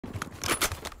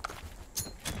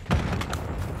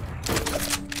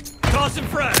Tossing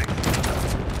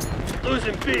frag!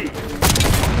 Losing B.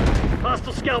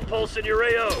 Hostile scout pulse in your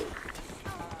AO.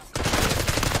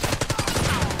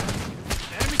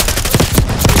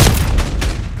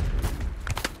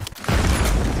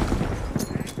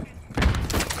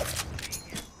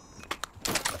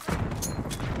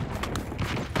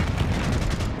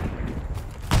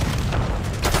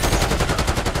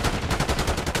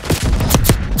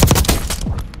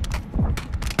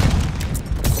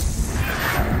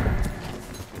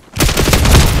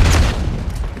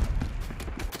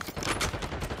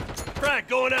 Frag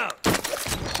going out!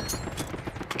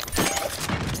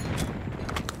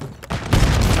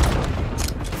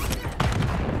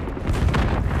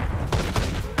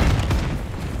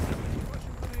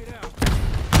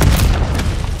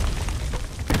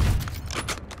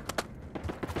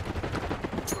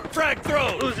 Frag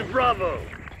throw! Losing Bravo.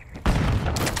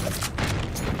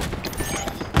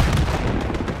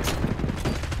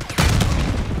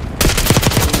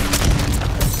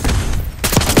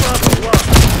 Bravo locked.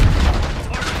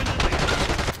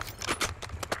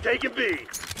 Taking B.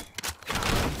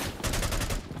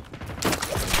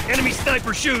 Enemy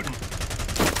sniper shooting!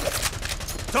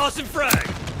 Tossing frag!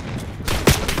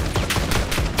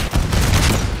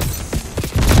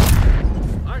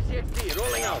 RCXD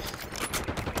rolling out.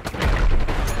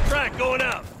 Frag going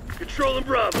out! Controlling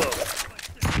Bravo.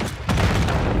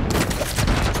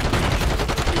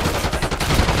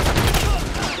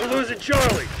 We're losing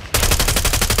Charlie.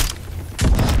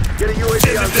 Getting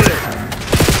UAV on grid.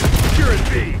 Securing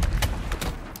B.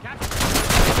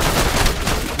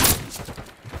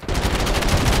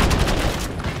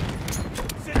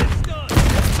 Send it stun!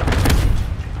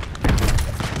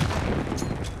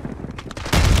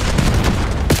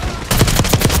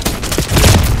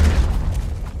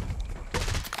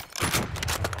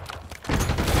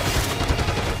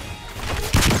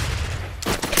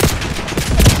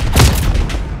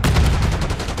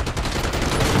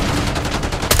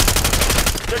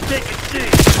 They're taking C.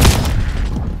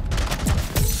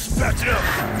 Patch it up!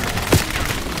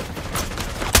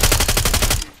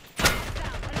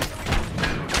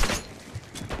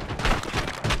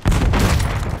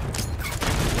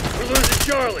 We're losing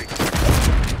Charlie.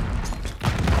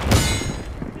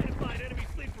 Identified enemy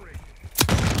sleeper ring.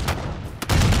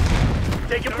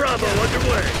 Taking Bravo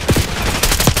underway.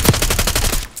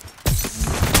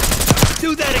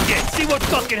 Do that again! See what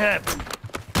fucking happens!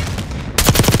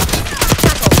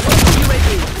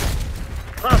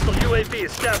 Hostile UAV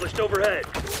established overhead.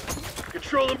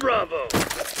 Controlling Bravo.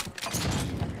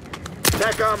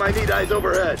 TACOM, I need eyes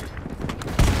overhead.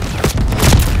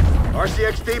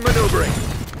 RCXD maneuvering.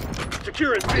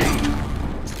 Securing B.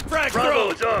 Frag Bravo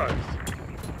throw! is ours.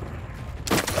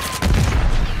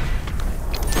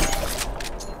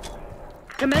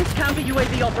 Commence counter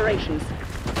UAV operations.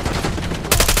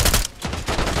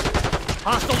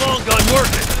 Hostile long gun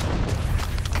working!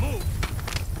 Move!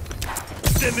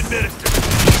 Sim administered!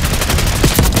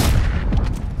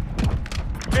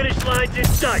 Finish lines in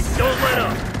sight. Don't let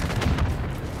up.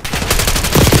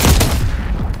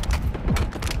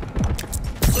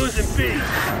 Losing B.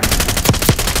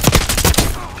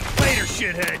 Later,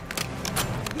 shithead!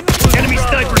 Losing Enemy Bravo.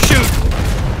 sniper shooting!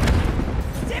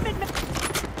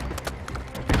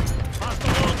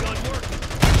 Hostile long gun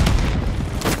working!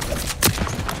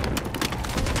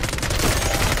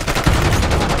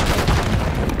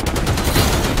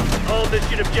 All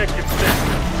mission objectives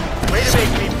met. Way to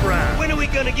make me proud. When are we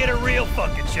gonna get a real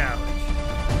fucking challenge?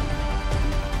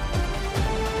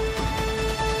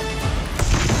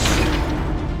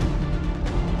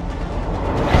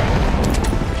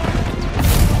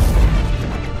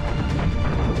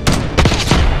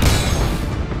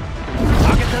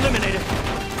 Target's eliminated.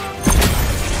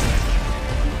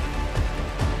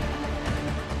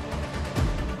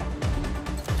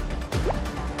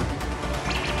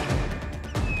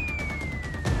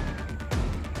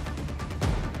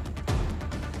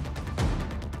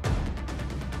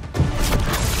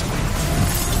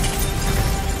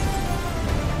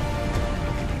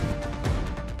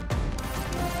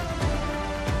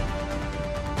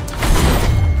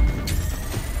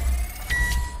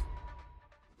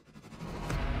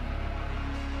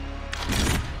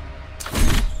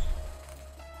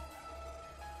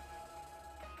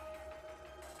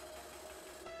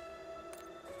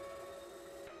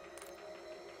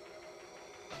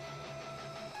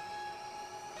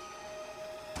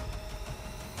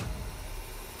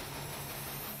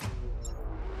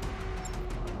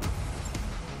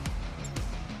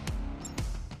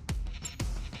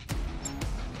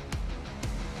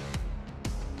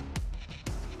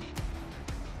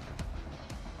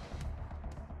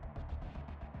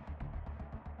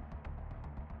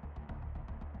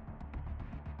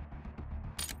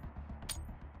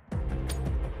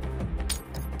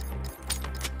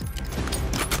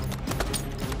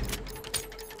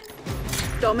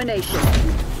 Domination.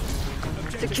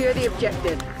 Secure the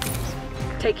objective.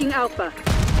 Taking Alpha.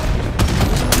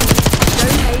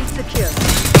 Zone A secure.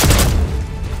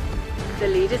 The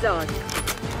lead is ours.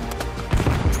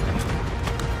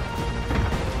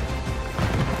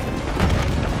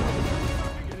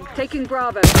 Taking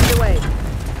Bravo underway.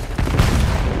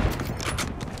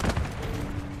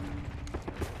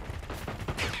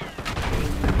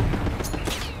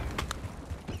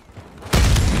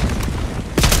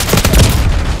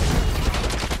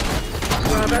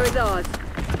 Bravo is ours.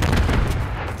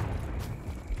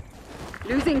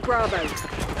 Losing Bravo.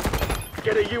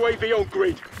 Get a UAV on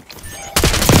grid.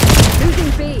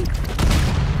 Losing B.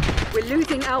 We're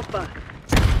losing Alpha.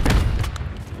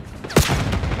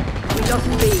 We lost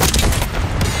B.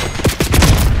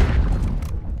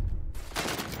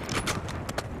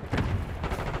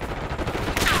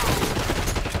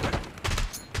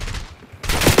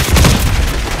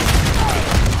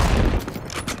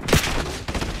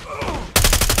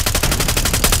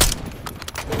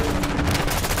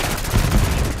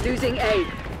 Losing A.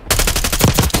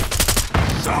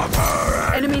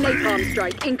 Enemy napalm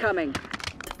strike incoming.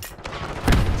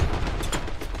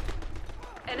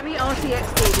 Enemy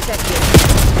RCXD detected.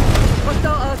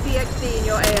 Hostile RCXD in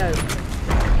your AO.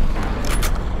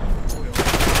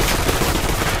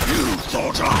 You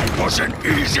thought I was an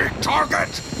easy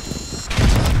target?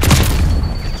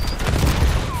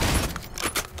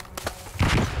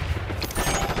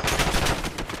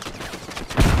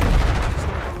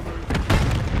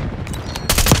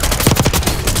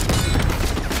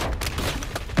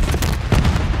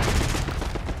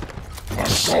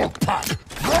 Assault pack!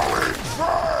 Going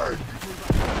frag!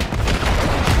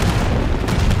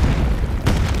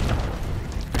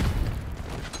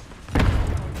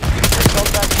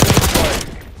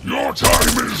 Your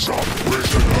time is up,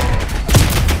 prisoner!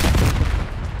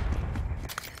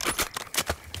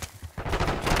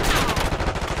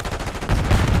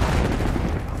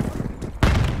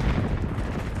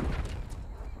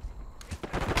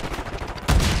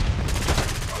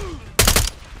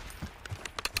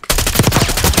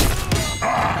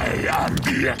 I am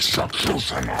the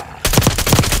executioner!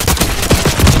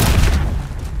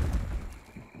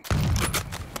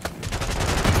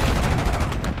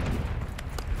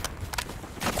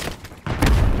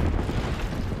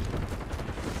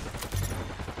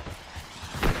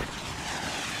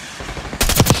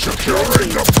 Securing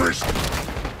the prison!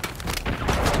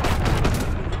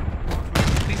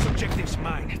 This objective's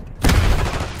mine.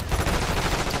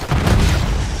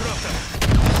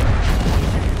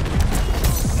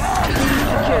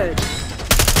 Secured.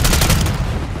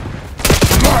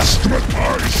 Last with I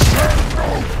said no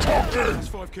talking!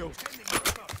 5 kills.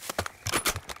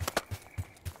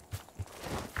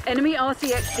 Enemy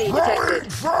RCXD Going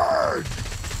detected. frag!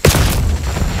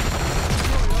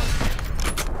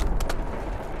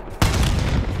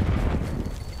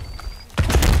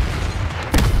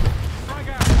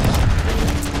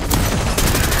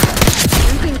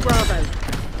 Losing Bravo.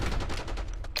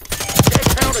 Get a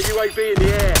counter UAV in the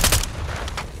air.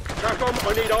 TACOM, I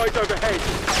need eyes overhead.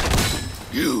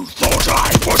 You thought I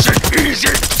was an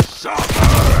easy suffer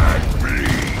at me!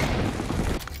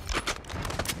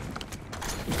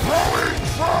 Going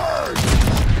frag!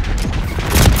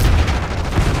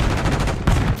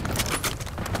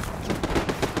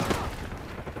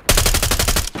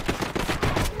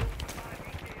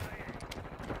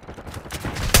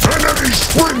 Enemy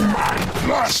swingman!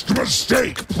 Last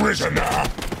mistake, prisoner!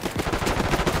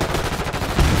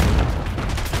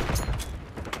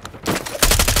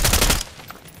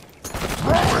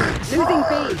 Losing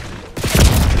B.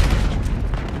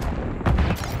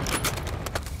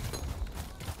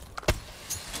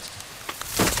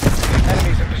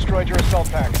 Enemies have destroyed your assault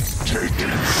pack.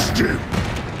 Taking stim!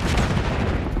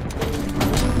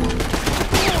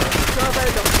 Bravo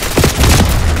lost.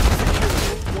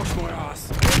 Watch my ass.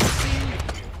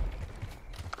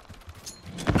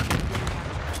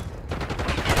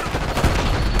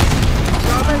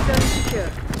 Bravo zone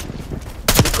secure.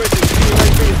 Requesting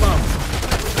UAV above.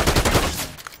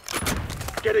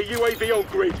 Get a UAV on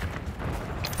grid.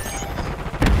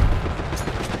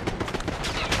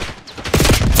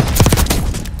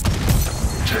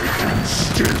 Taking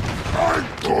stim! I'm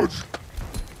good!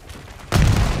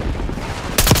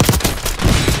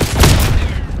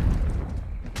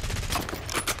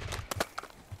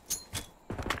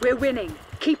 We're winning.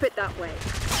 Keep it that way.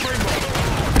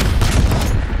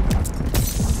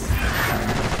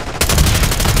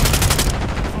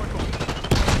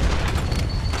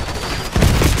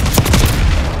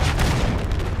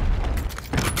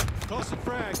 Toss a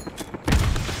frag.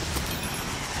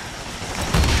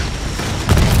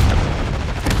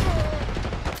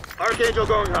 Archangel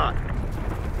going hot.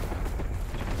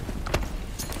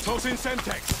 Tossing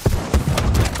Semtex.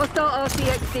 Hostile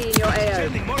RCXD in your AO.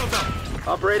 Sending Molotov.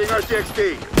 Operating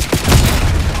RCXD.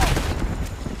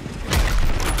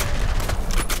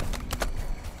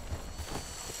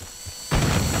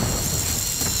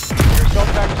 Your assault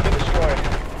pack has been destroyed.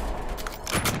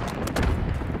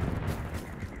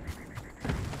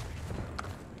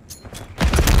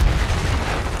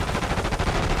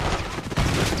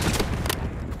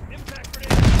 Impact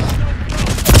grenade.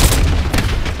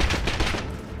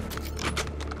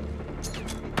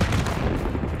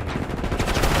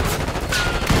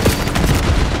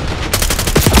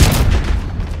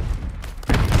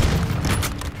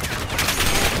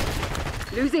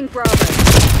 Losing Bravo.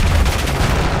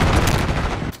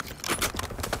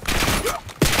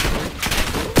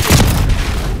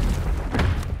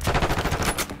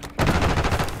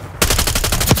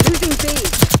 Losing B.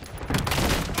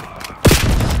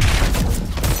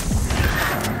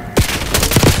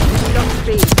 Lost B.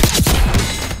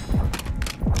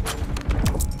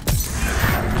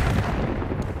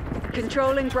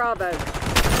 Controlling Bravo.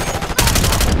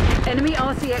 Enemy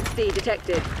RCXD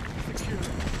detected.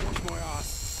 Watch my ass.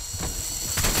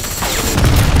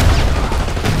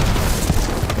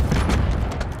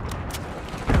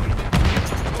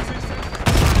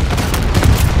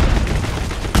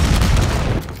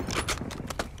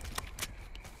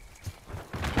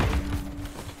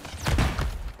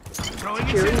 Throwing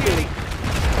Securing B. incendiary.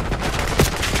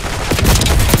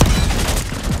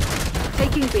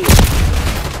 Taking B.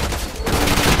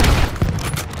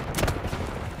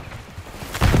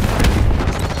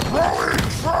 Throwing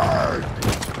frag!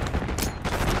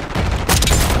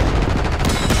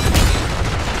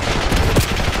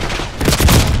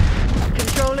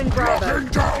 Controlling Bravo. Locking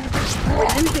down this We're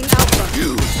block! losing Alpha.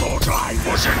 You thought I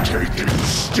wasn't taking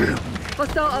stim!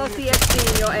 Hostile RCXD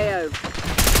in your AO.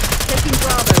 Taking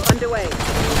Bravo underway.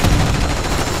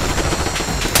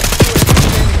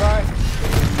 Standing by.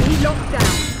 B locked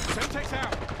down. Semtex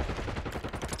out.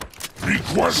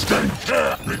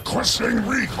 Requesting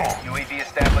recon! UAV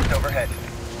established overhead.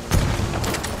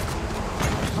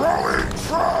 Throwing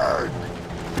frag!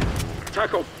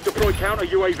 Tackle. Deploy counter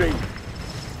UAV.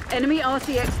 Enemy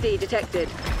RCXD detected.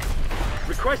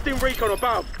 Requesting recon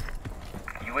above.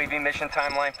 UAV mission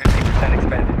timeline 50%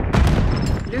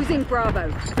 expended. Losing Bravo.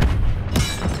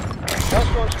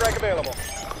 Hellstorm strike available.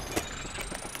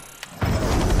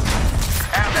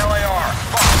 Half LAR!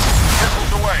 Fuck!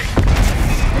 Missiles away!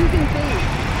 Losing B.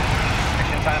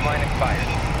 Mission timeline expired.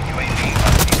 UAV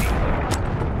on TV.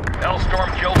 Hellstorm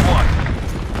killed one.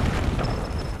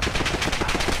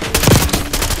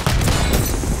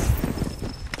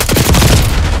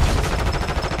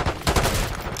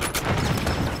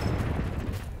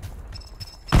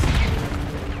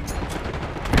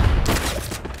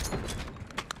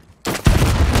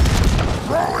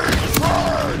 Throwing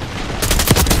frag!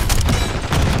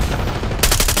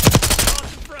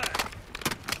 Tossing frag.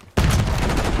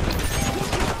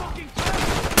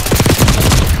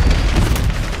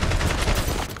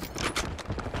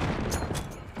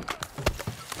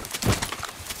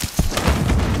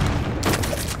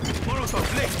 Fucking Molotov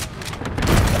lit.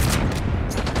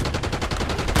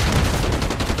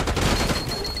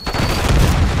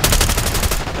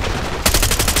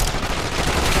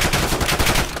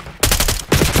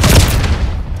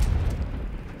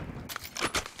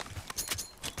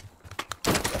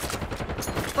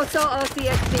 Hostile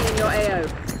RCXD in your AO.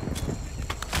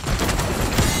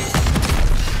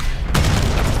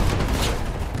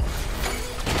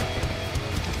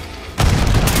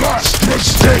 Last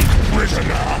mistake,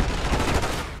 prisoner!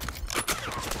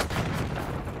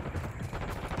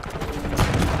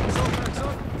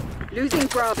 Losing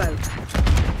Bravo.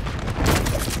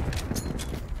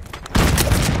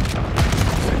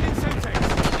 Sending Semtex.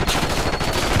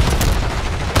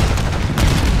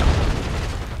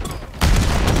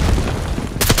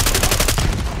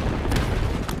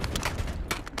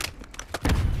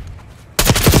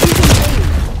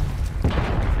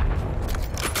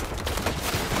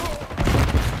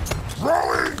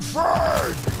 Throwing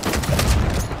frag!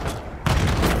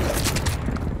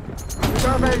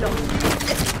 Bravo lost.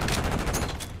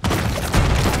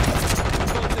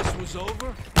 Thought this was over.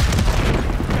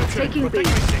 Taking B. Protect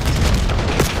me, six.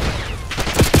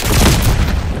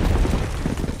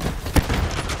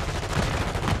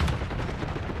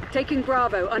 Taking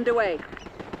Bravo underway.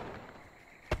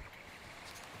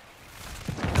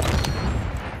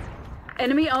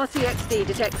 Enemy RCXD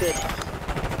detected.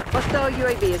 Hostile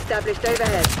UAV established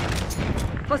overhead.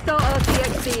 Hostile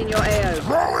RCXD in your AO.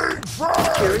 Throwing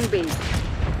frag! Securing B.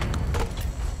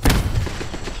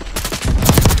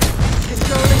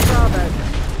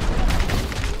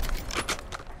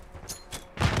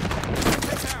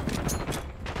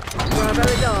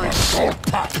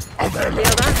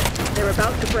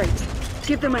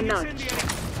 Give them a nudge.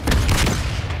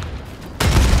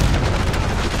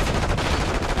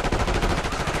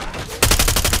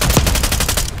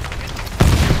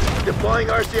 Deploying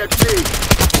RCXD.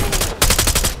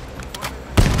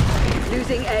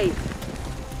 Losing A.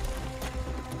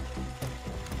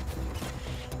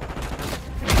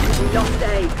 We lost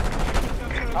A.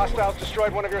 Hostiles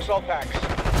destroyed one of your assault packs.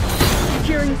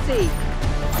 Securing C.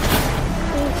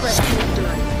 All threats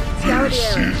neutralized. Scour the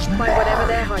area. Find whatever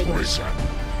they're hiding. Poison.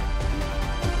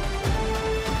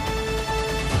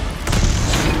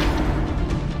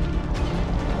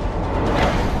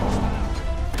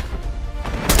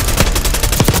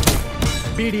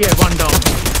 BDA one down.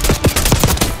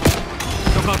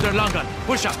 Took out their long gun.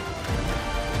 Push up.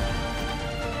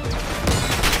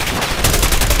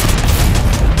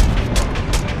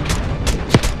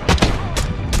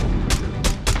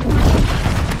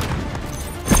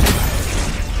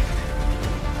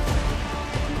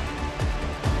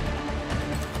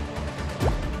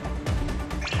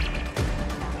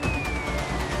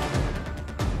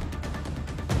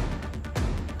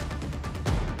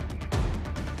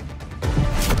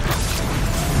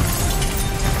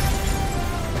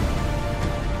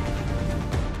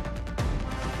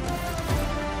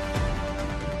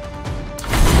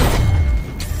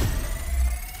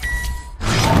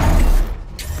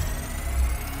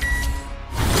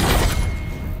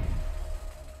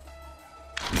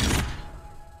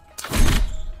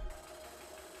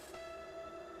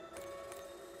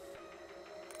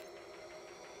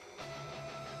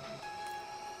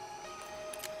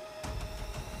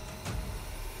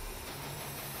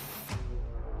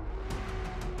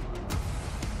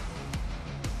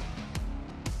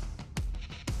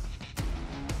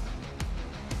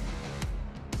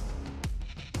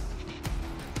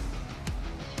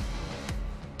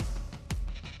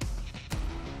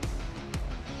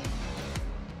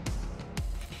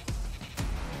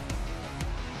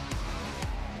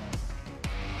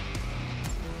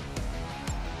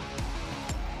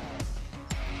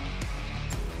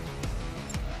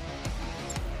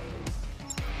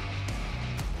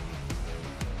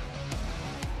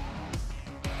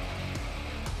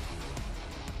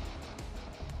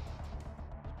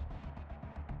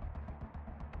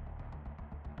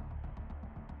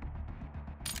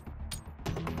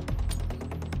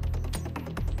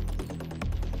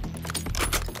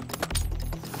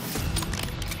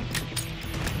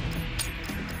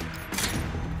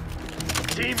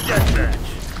 Team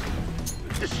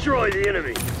deathmatch. Destroy the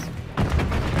enemy.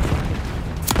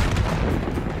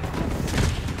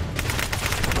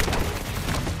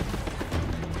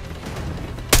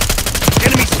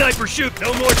 Enemy sniper shoot.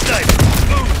 No more snipers.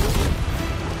 Move.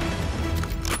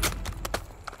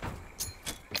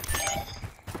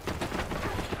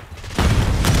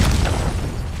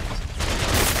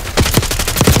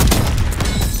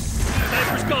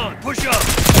 Sniper's gone. Push up.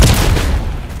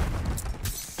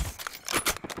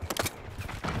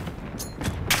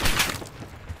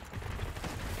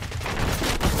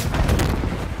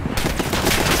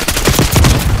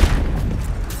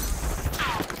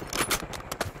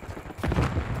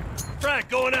 Frag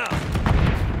going out.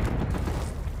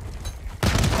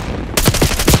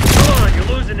 Come on, you're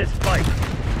losing this fight.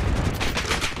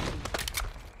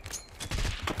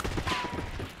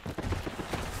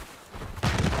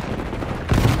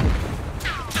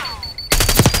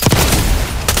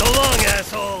 So long,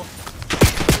 asshole.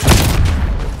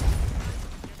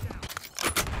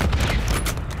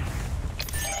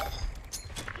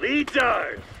 Lead's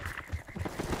ours.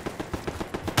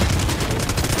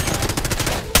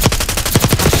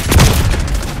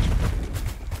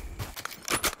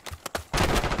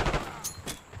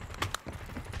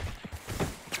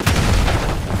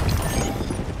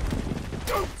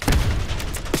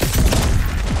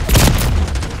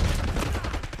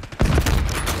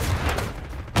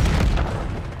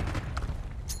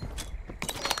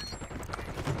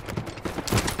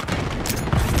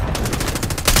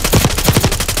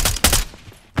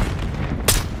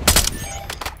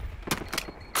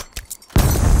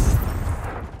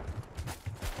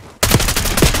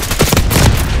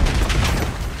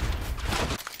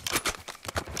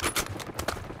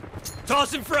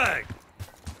 Tossing frag.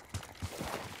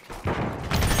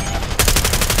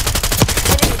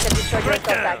 Enemies have destroyed your Right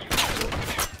assault down. pack.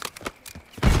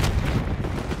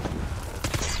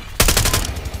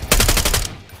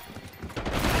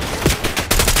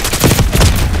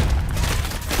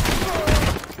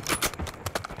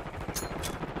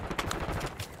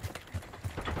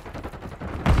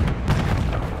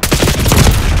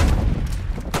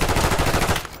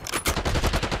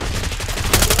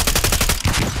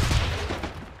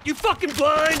 You fucking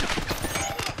blind?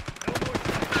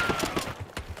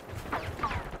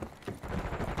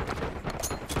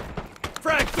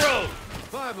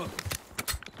 have him.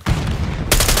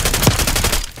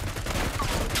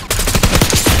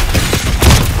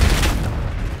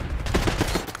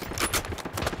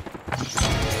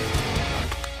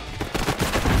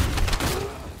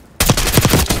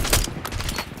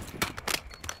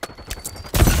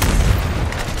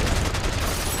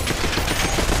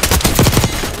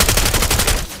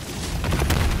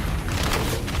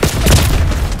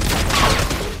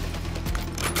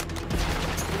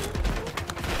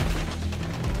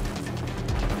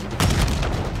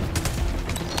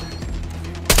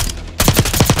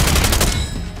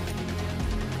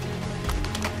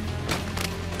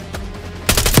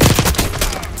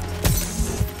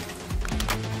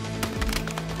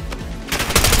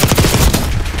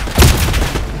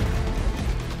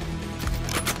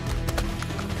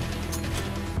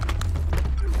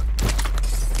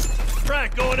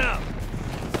 Frag going out.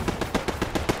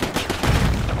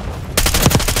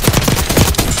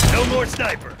 No more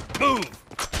sniper. Move.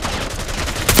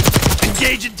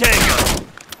 Engage in tango.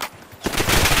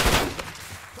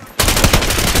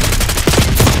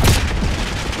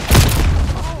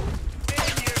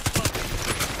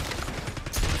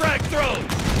 Frag thrown.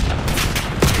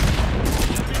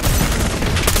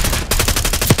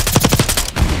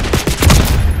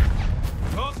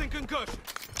 Tossing concussion.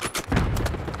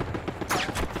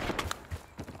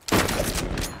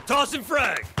 Tossing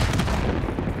frag.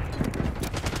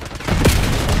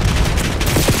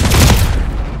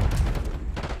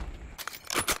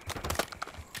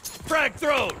 Frag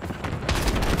thrown.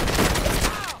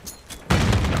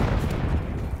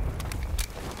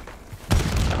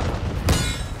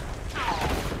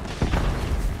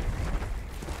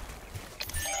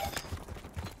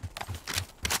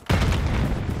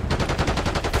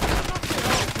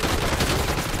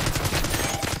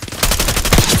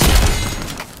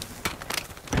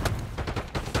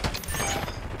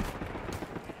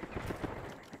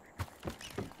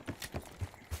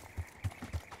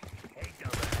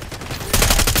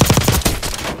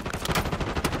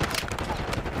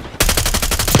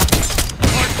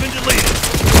 Marksman deleted.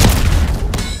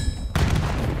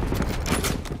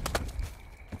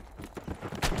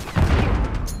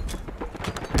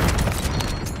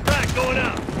 Frag going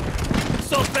out.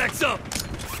 Assault backs up.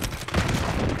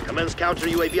 Commence counter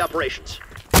UAV operations.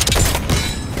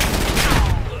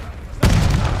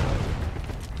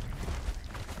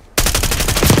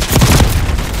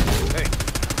 Hey,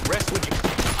 rest with you.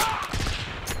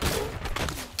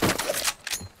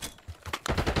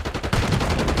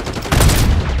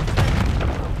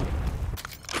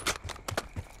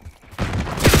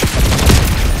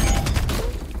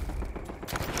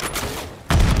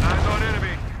 Eyes on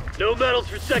enemy. No medals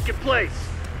for second place.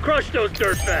 Crush those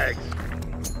dirtbags.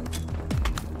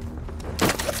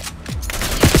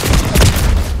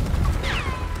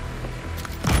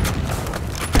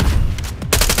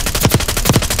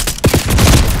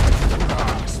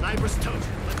 Sniper's toast.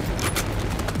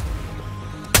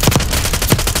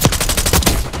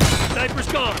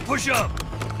 Sniper's gone. Push up.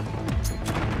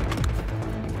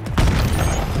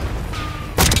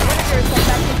 One of your assault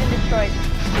packs has been destroyed.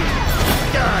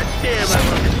 God damn, I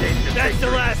love this station. That's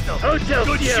the last of them. Hotel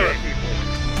Good Sierra, shit. People.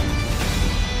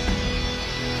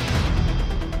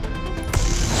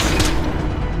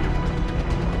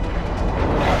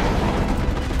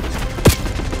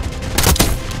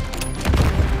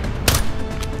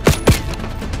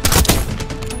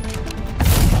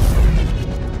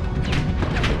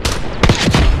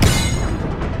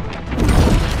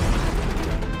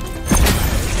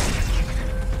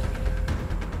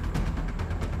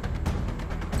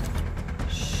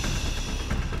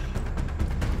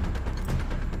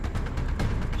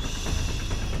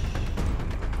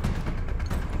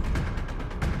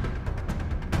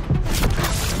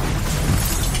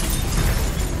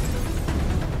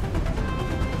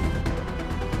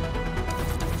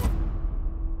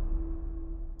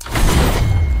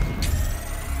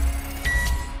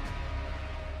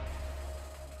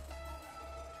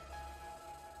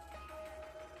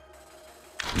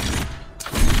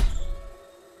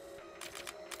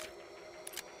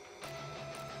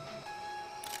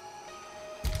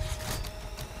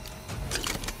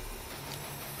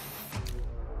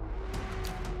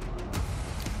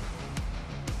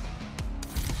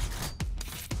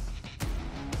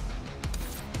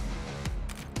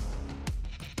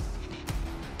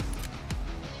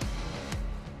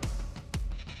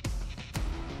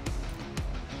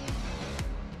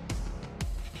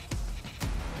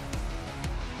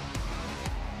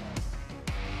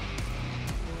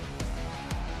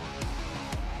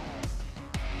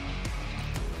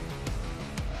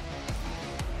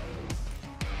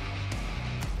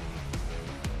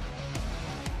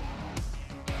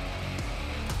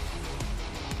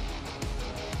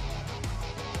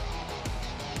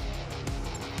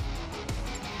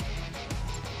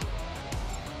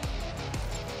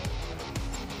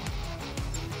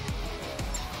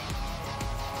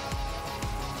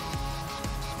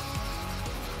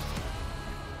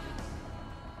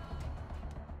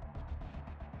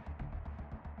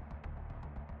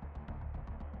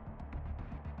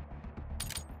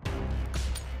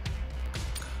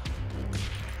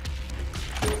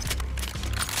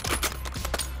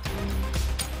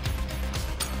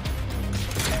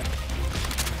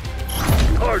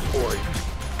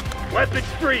 Weapons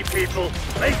free, people.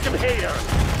 Make some hate on them.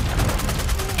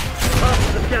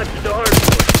 Hostiles have captured the hard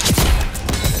point.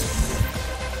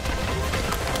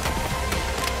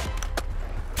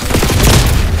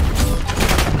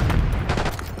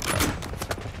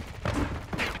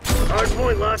 Hard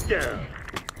point locked down.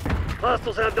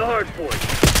 Hostiles have the hard point.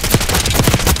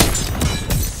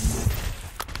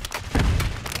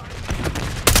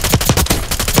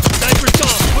 Sniper's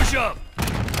gone. Push up.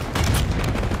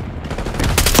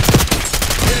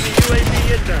 Enemy UAV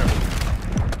inbound.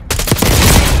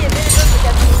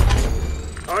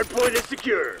 Hard point is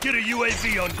secure. Get a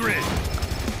UAV on grid.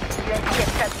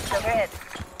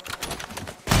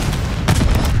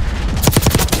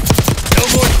 No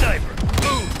more sniper.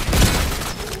 Move.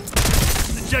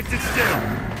 Ejected still.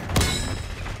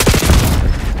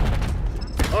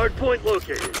 Hard point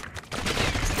located.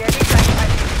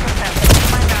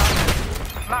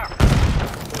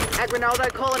 Agrinaldo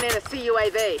calling in a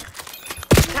CUAV.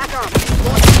 TACOM,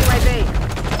 launch UAV.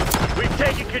 We've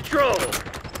taken control.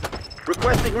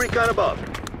 Requesting recon above.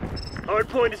 Hard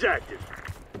point is active.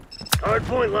 Hard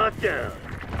point locked down.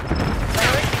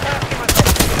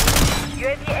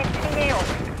 UAV exiting AO.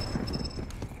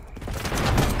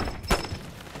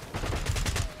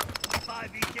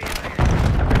 5 EKI.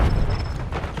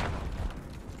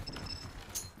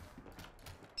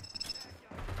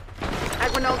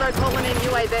 Agrinaldo calling in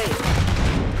UAV.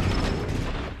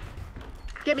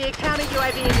 Give me a counter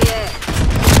UAV in the air.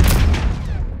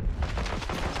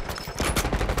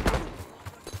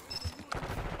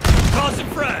 Tossing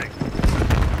frag.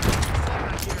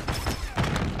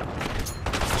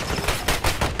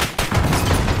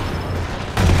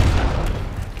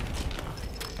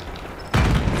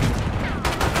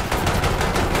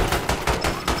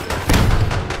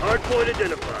 Hard point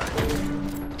identified.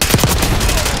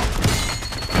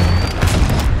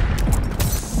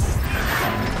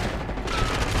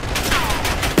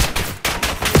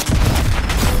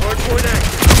 Hard point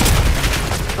active.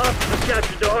 Hostiles have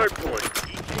captured the hard point.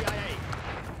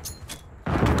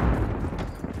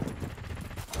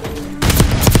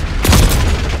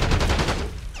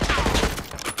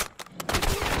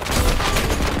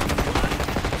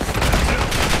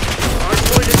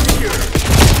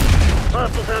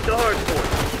 Hostiles have the hard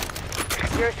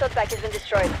point. Your suspect has been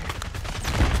destroyed.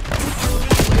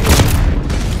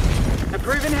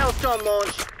 Approving Hellstorm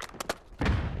launch.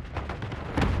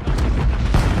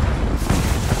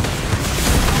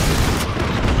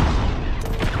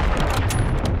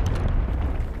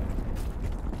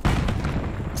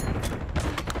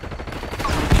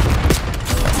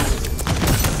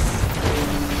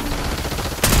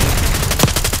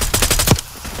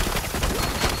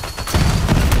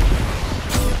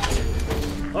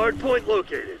 Hard point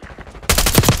located.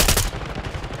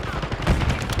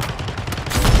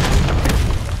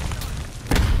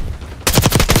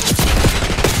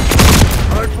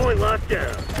 Hard point locked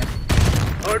down.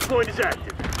 Hard point is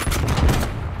active.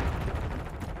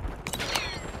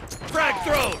 Frag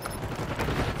thrown.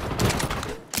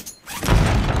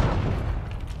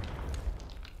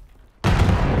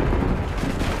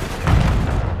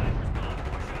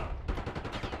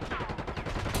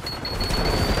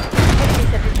 Enemies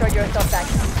have destroyed your assault back.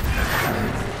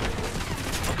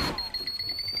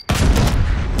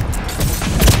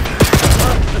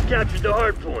 Hostiles have captured the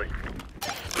hard point.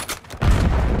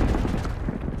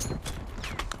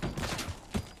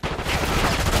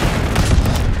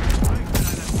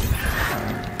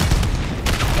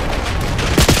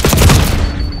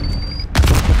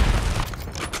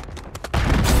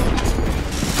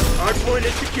 Hard point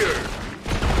is secure.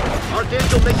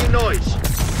 Archangel making noise.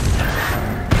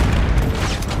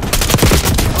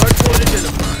 Hard point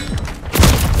identified.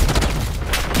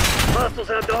 Hostiles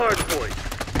have the hard point.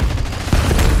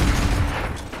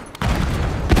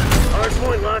 Hard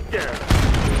point locked down.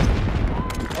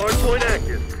 Hard point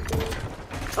active.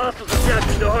 Hostiles have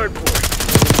captured the hard point.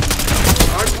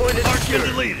 Hard point is Mark been secure.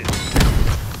 deleted.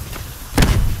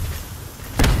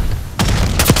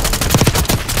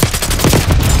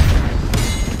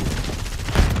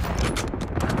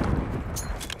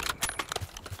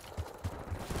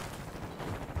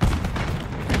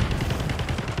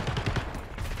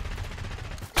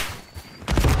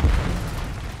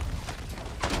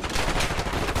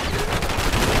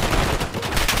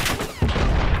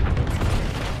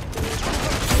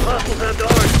 Hostiles have the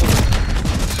hard point.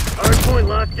 Hard point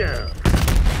locked down.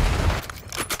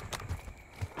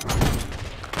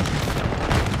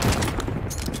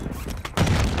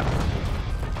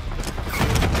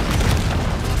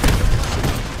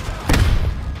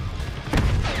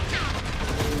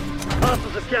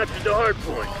 Hostiles have captured the hard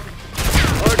point.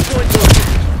 Hard point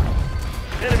located.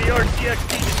 Enemy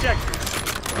RCXD detected.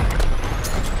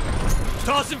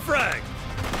 Tossing frag.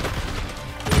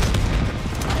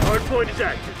 Hardpoint is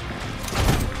active.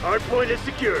 Hardpoint is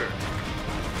secure.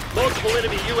 Multiple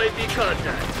enemy UAV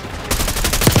contacts.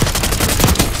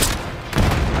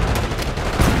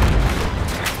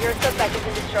 Your suspect has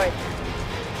been destroyed.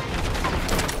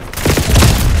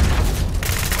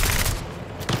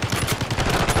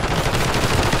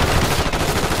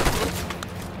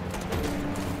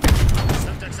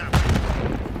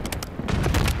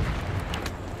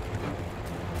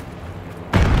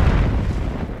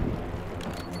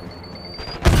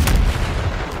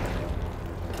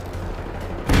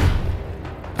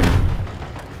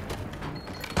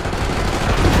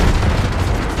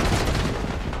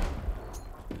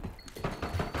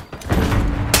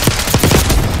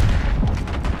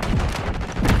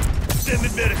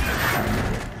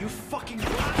 You fucking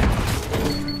lie.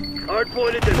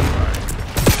 Hardpoint identified.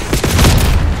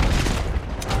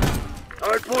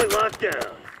 Hardpoint locked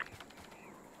down.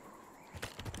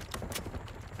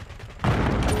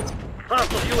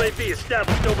 Hostile UAV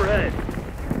established overhead.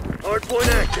 Hardpoint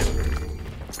active.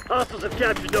 Hostiles have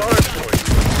captured the hardpoint.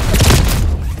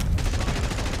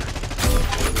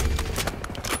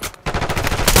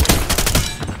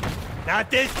 Not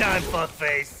this time,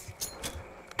 fuckface.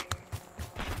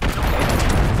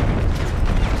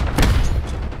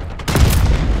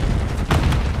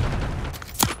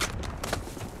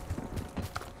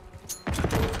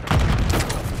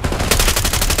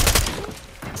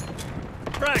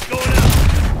 Frag going out.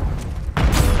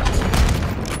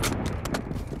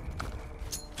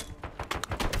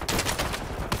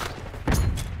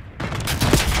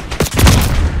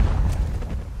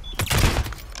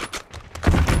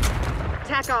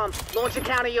 TACOM, launch a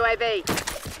counter UAV.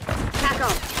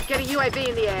 TACOM, get a UAV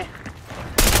in the air.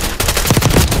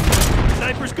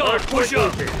 Sniper's gone. Push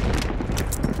up.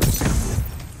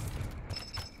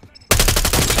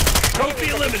 Trophy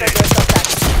eliminated.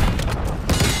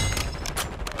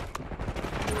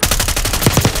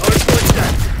 Hardpoint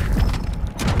active.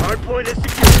 Hardpoint is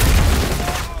secure.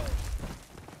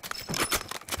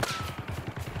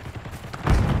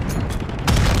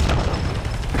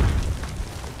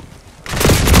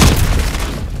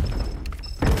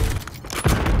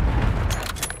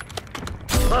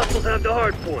 Hostiles have the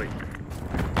hardpoint.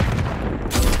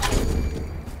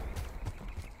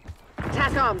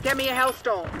 TACOM, get me a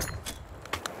Hellstorm.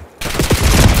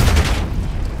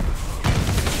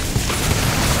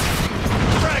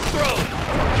 Frag thrown.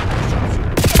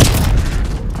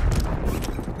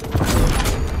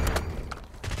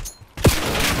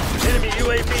 Enemy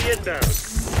UAV inbound.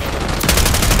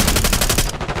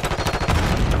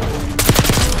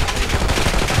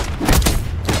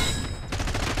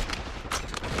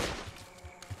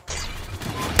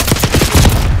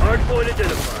 Hardpoint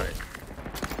identified.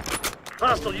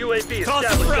 Hostile UAV Toss the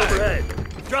established frag. overhead.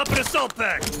 Drop an assault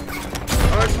pack.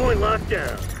 Hardpoint locked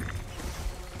down.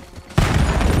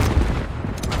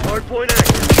 Hardpoint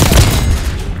active.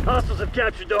 Hostiles have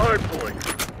captured the hardpoint.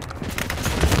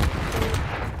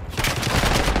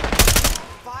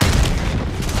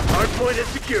 Hardpoint is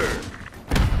secure.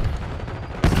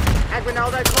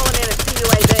 Aguinaldo calling in a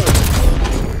CUAV.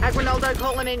 Aguinaldo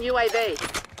calling in UAV.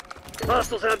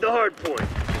 Hostiles have the hardpoint.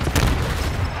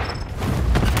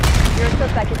 Your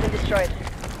suspect has been destroyed.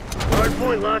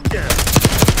 Hardpoint locked down.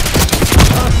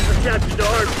 Hostiles have captured the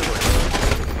hardpoint.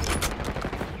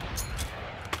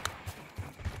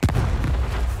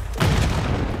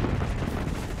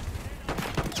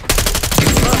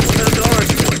 Hostiles have the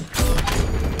hardpoint.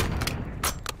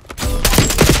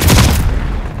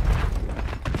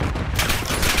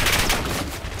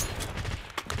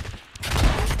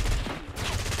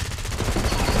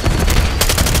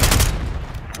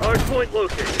 Hardpoint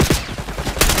located.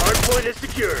 Hardpoint is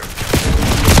secure.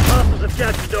 Hostiles have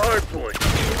captured the hardpoint.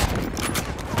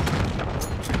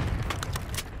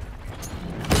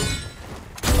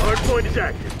 Hardpoint is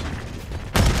active.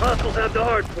 Hostiles have the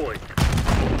hardpoint.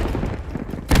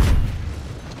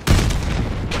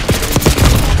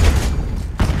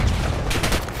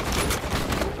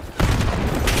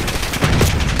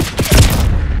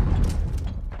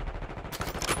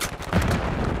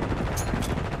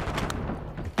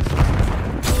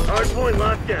 Hardpoint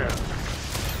locked down.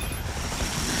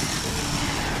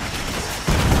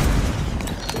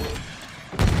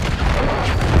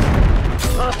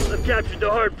 Hostiles have captured the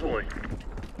hardpoint.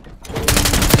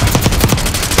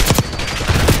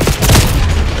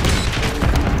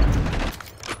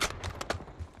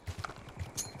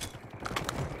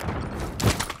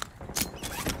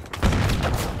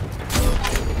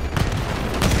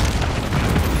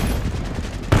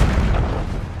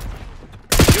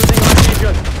 Using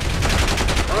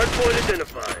Hardpoint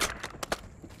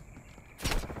identified.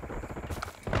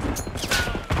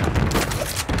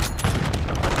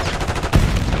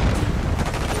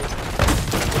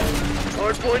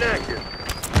 Hardpoint active.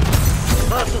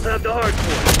 Hostiles have the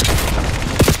hardpoint.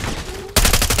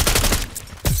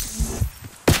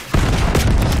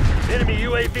 Enemy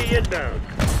UAV inbound.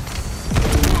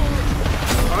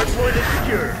 Hardpoint is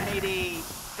secure. Lady,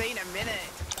 been a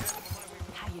minute.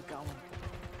 How you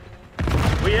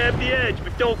going? We have the edge,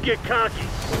 but don't get cocky.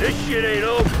 This shit ain't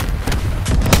over.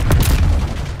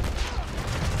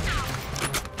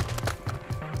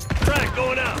 Frag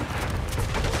going out.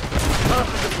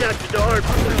 Hostiles have captured the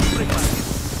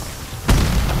hardpoint.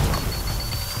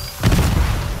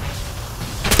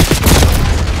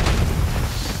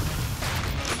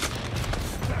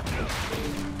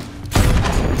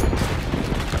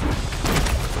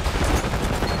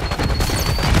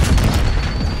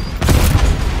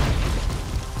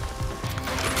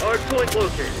 Hardpoint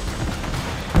located.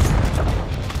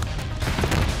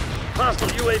 Hostile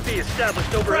UAV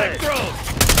established overhead. Frag thrown.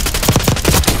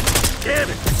 Damn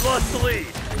it, we've lost the lead.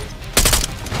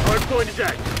 Hardpoint is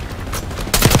active.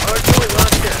 Hardpoint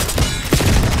locked down.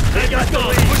 They got the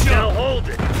lead, Push now up. hold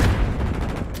it.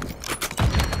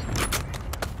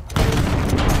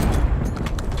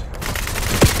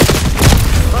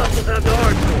 Hostiles have the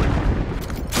hardpoint.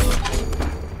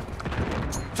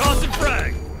 Tossing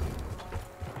frag.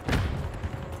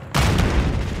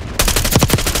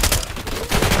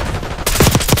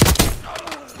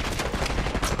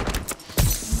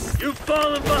 You've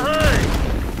fallen behind!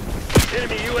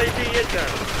 Enemy UAV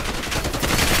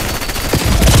inbound.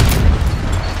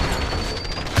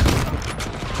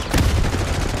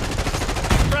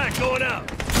 Frag going out.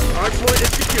 Hardpoint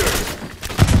is secure.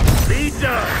 Lead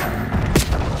down.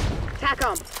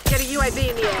 TACOM, get a UAV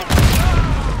in the air.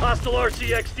 Hostile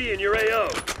RCXD in your AO.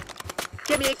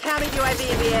 Get me a counter UAV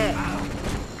in the air.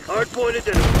 Hardpoint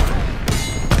identified.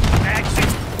 Action.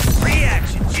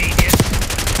 Reaction, genius.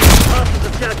 Hostiles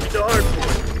have captured the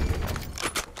hardpoint.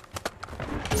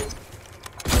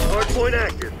 Hardpoint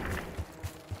active.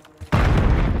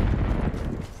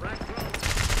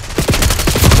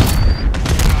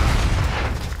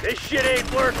 This shit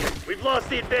ain't working. We've lost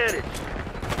the advantage.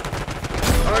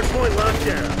 Hardpoint locked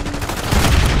down.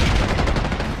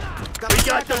 We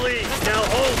got the lead. Now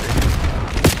hold it.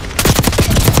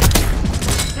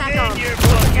 TACOM, In your launch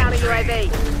fucking counter tree. UAV.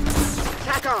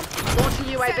 TACOM, launch a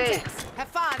UAV. Have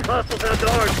fun. Hostiles have the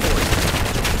hardpoint.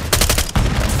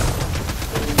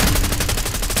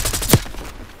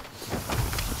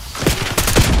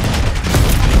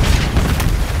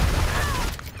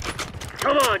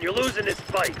 Come on, you're losing this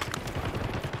fight.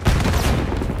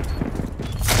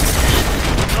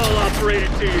 All operated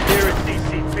to your nearest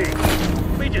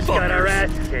DCP. We just got our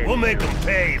asses handed. We'll make them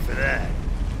pay for that.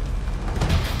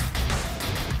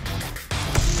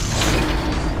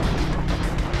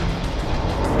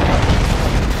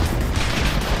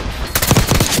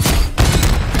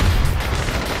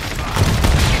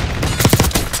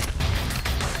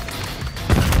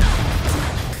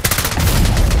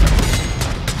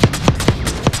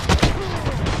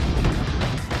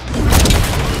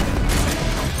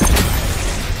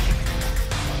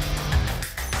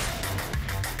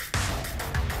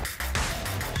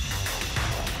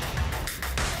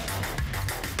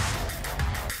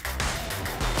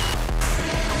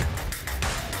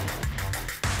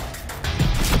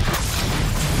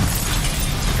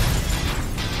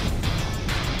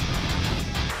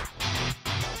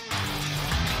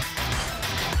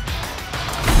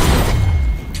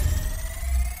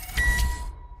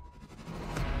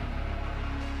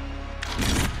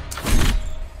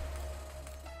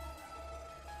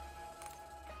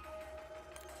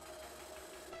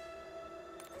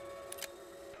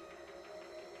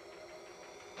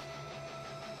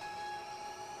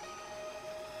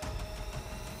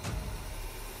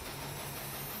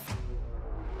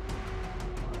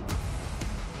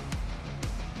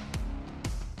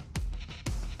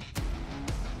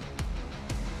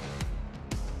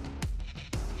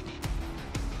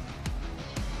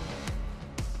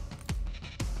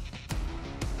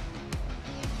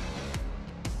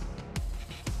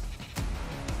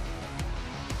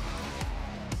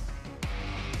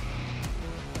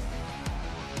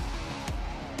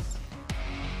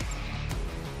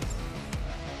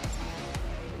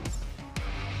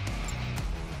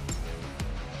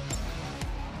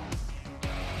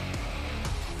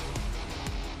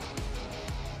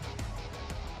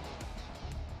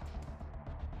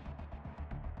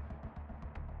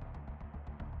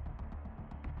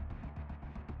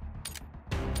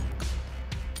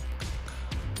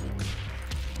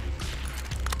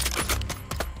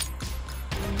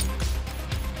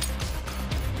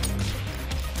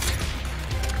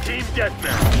 Team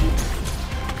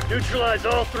deathmatch. Neutralize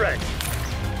all threats.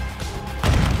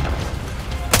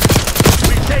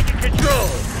 We've taken control.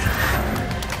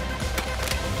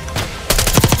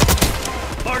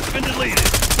 Marksman deleted.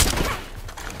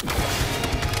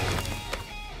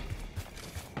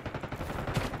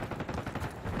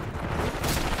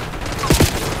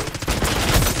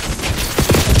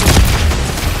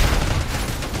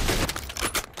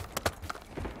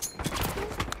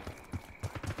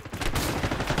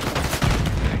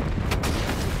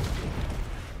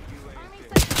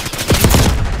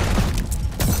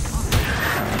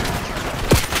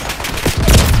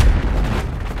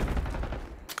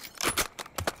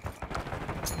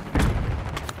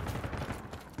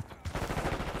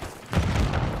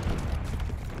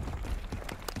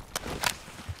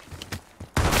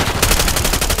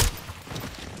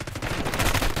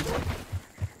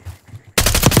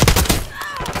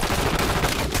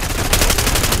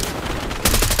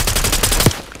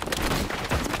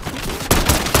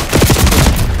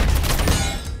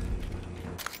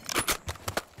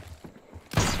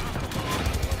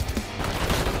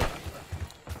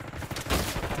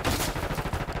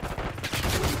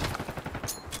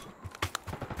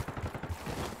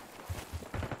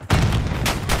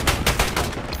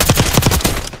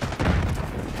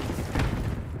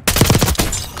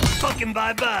 Fucking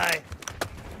bye-bye.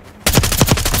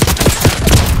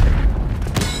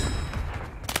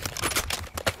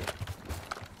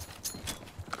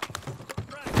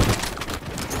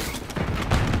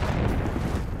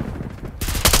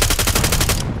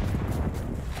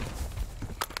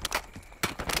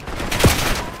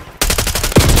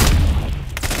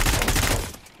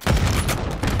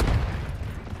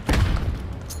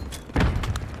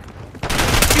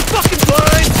 You fucking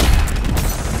blind!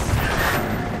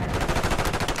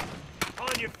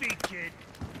 On your feet, kid.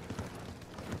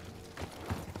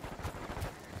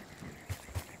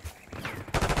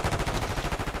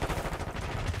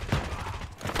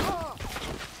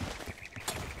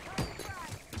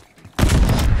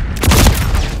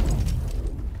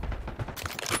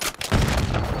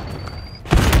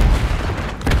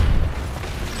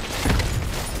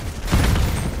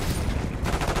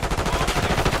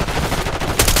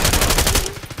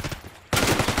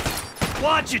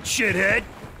 Watch it, shithead!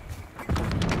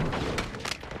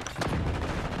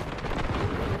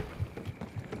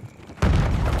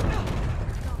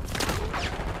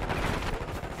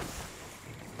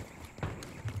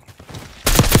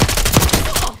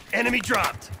 Enemy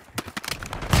dropped.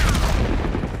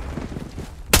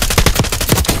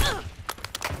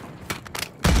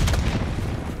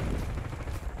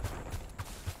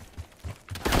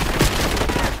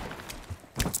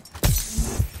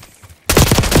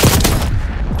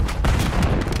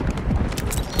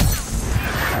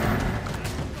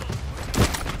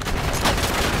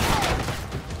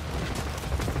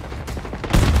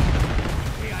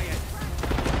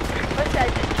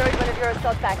 Hostiles destroyed one of your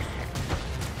assault packs.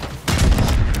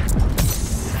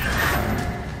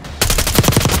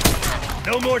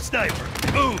 No more sniper.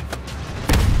 Move!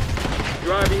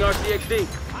 Driving RCXD.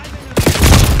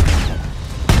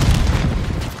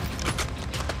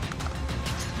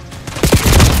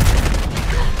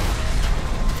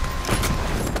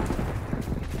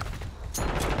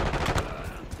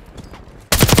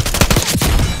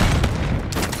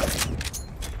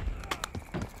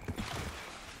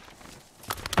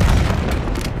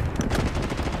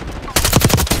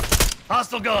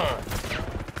 Hostile gone.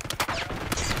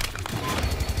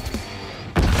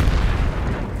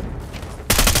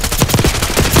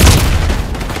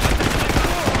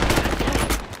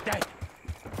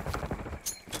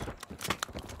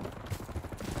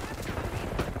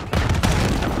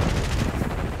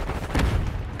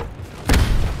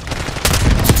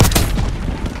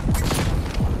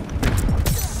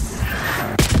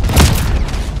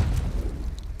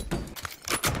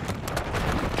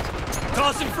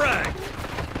 Toss and frag.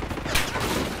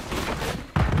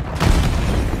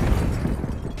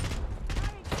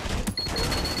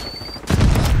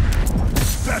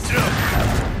 Patch it up.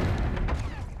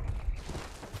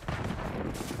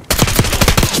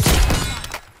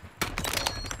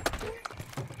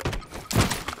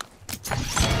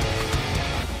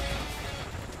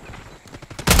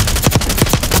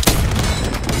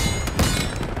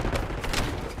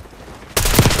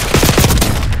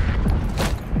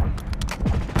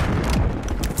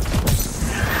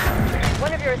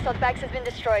 One of your assault packs has been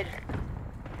destroyed.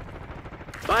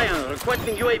 Bion,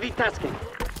 requesting UAV tasking.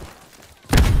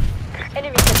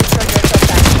 Enemies have destroyed your assault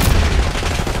pack.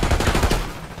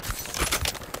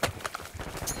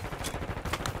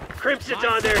 Crimson's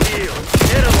on their heels.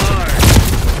 Hit 'em hard.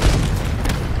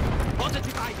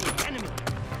 Positive ID.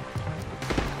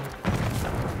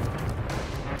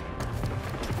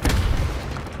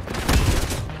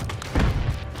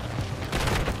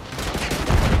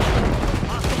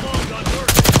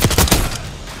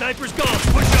 Sniper's gone.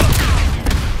 Push up.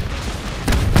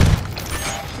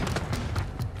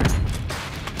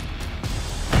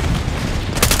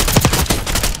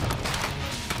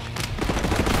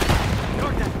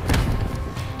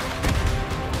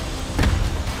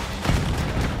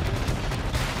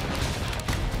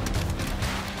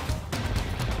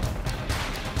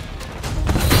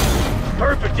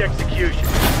 Perfect execution.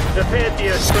 The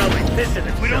Pantheon's probably pissing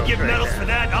If we don't get right medals now. for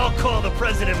that, I'll call the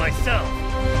president myself.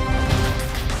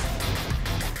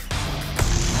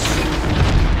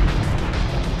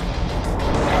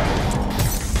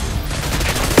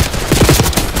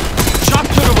 Shock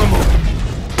to removed.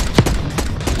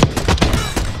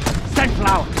 Send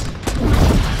flowers.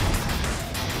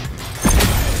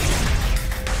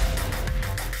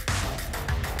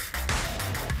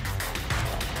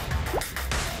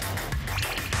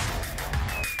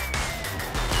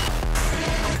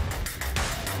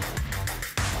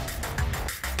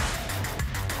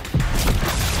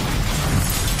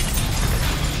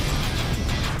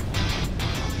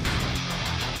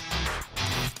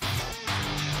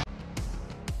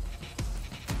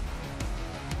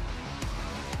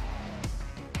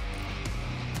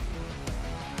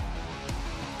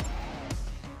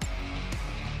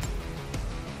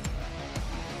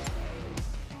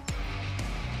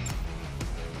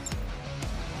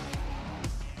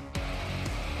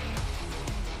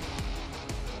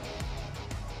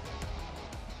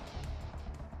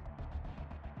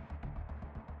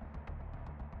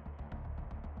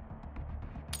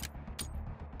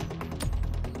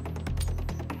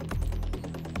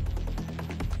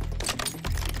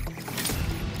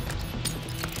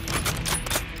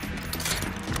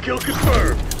 Kill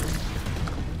confirmed.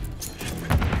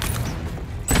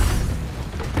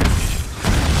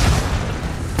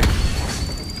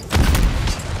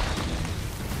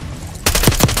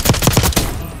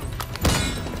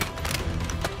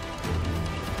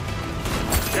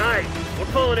 Nice. We're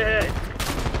pulling ahead.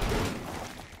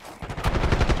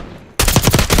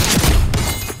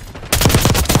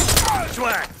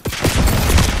 Swag.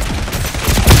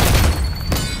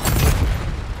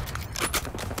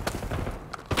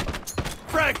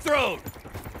 Frag thrown.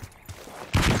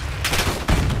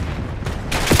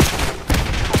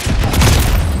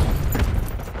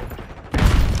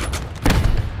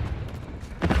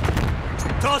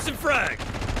 Tossing frag.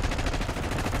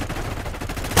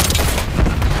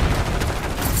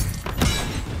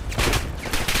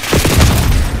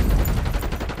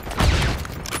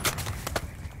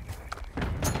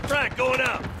 Frag going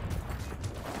out.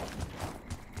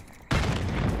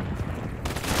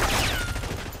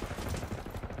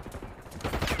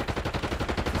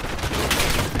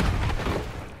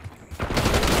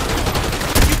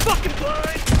 You fucking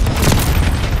blind?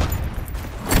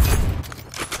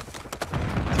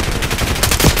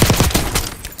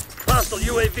 Hostile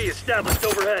UAV established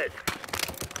overhead.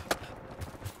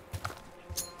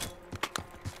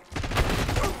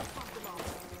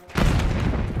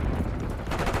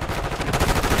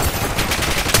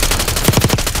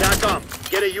 SATCOM,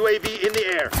 get a UAV in the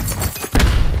air.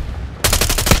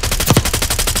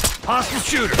 Hostile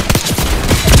shooter.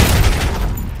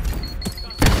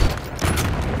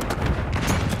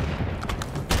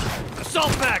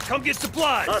 Assault pack, come get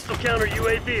supplies. Hostile counter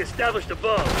UAV established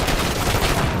above.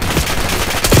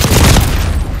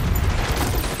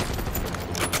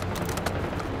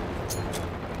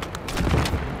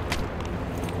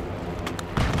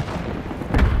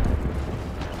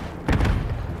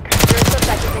 Your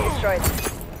suspect has been destroyed.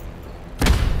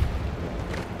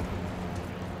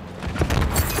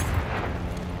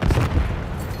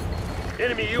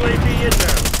 Enemy UAV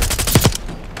inbound.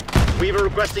 Weaver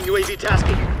requesting UAV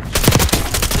tasking.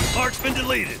 Mark's been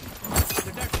deleted.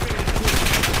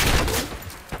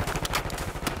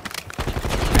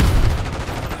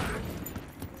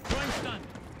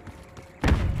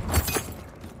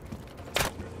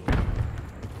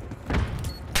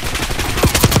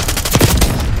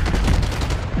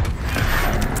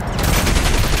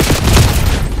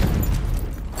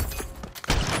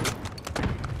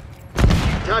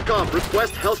 TACOM,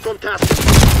 request Hellstorm tasking.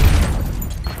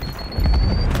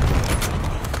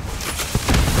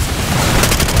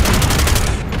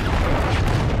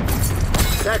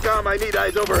 TACOM, I need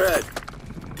eyes overhead.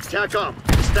 TACOM,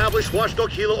 establish Watchdog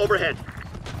Helo overhead.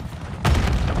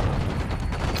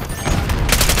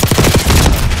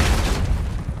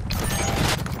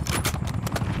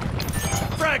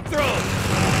 Frag thrown.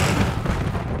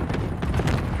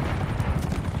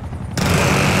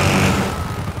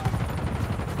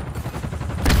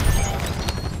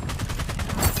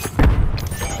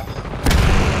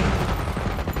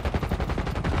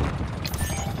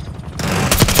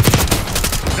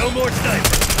 No One more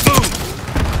sniper. Boom!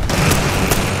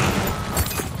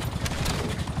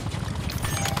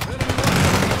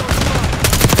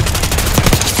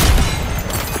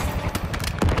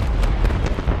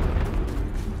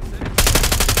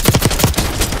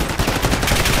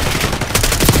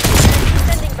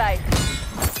 Standing by.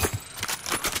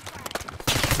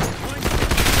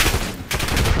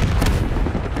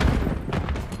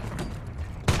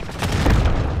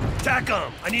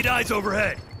 TACOM, I need eyes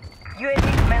overhead. UAV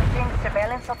commencing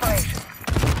surveillance operation.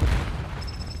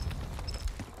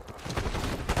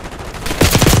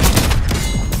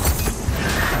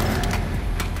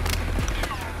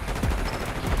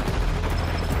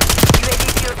 UAV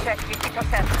fuel check 50%.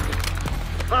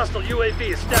 Hostile UAV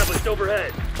established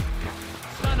overhead.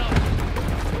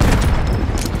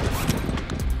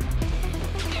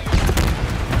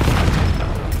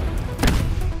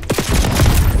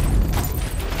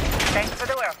 Thanks for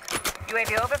the work.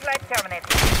 UAV overflight terminated.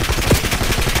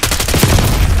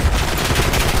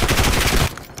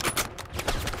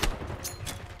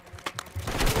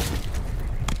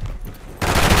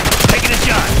 Taking a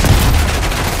shot.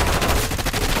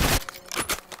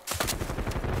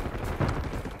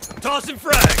 Tossing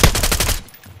frag.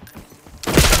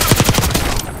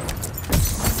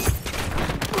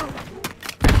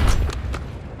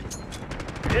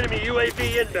 Enemy UAV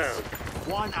inbound.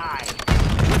 One eye.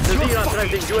 The Xenon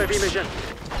threatening UAV mission.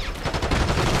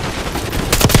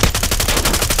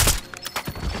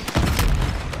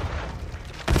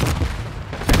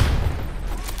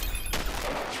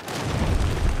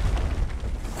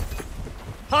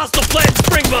 Hostile plant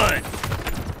spring mine.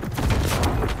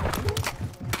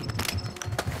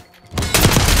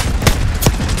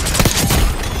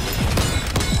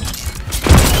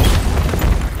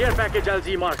 Care package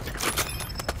LZ marked.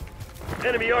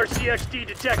 Enemy RCXD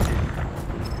detected.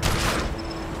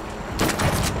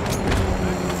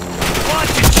 Watch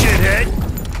it, shithead.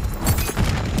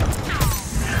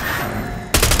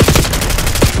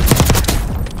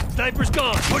 Sniper's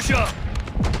gone. Push up.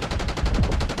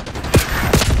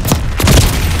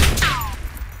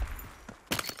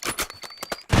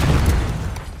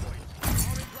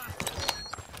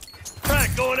 Crack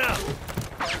going out.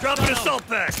 Dropping assault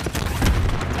pack.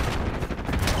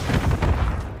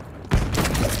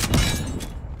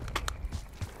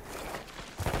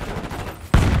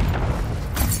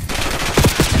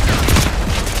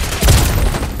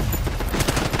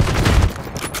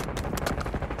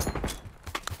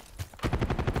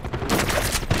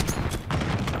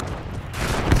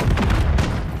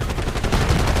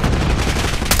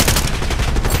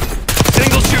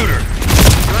 Single shooter.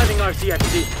 Driving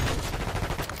RCXD.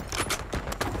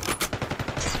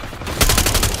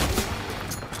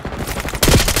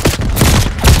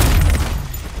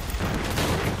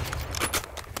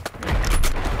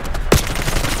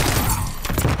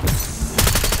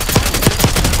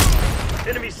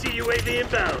 Enemy CUAV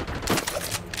inbound.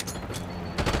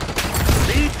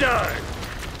 Lead time.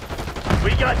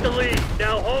 We got the lead.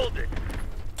 Now hold it.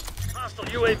 Hostile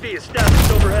UAV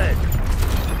established overhead.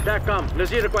 TACOM,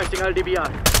 Nazir requesting LDBR.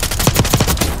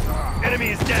 Enemy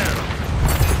is down.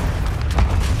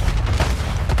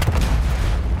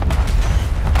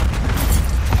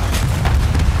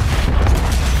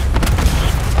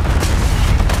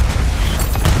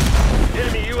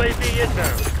 Enemy UAV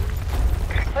inbound.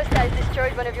 Hostiles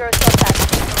destroyed one of your assault packs.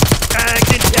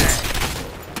 Tagged and tagged.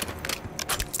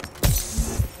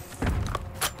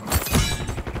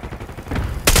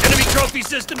 Enemy trophy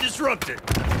system disrupted.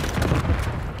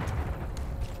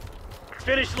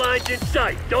 Finish line's in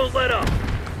sight. Don't let up.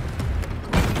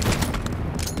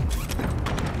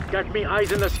 Got me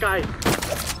eyes in the sky.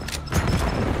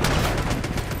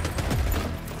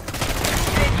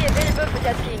 UAV available for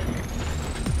tasking.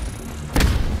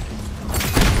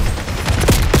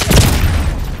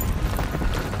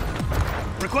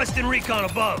 Requesting recon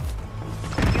above.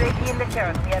 UAV in the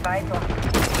turret, nearby zone.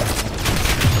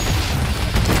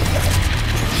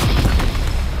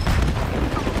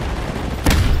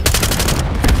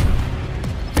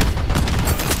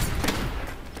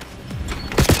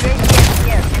 UAV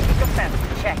here, 50%.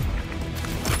 Check.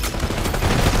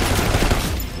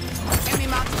 Enemy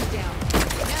marks me down.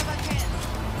 Never can.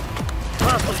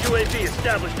 Hostile UAV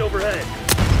established overhead.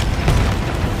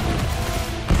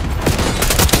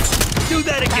 Do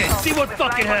that again. See what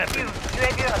fucking happens.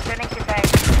 UAV returning to tank.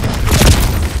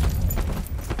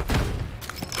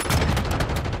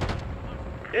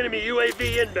 Enemy UAV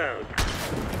inbound.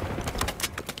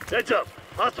 Heads up.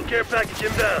 Hostile care package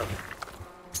inbound.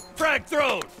 Frag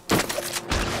thrown.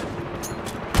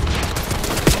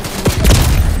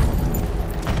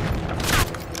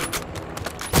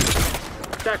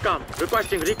 SATCOM,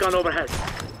 requesting recon overhead.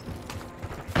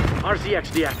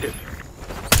 RCX deactive.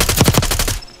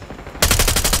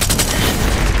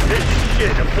 This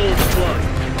shit, a full blood.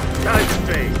 Time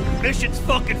to fade. Mission's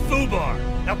fucking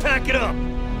FUBAR. Now pack it up.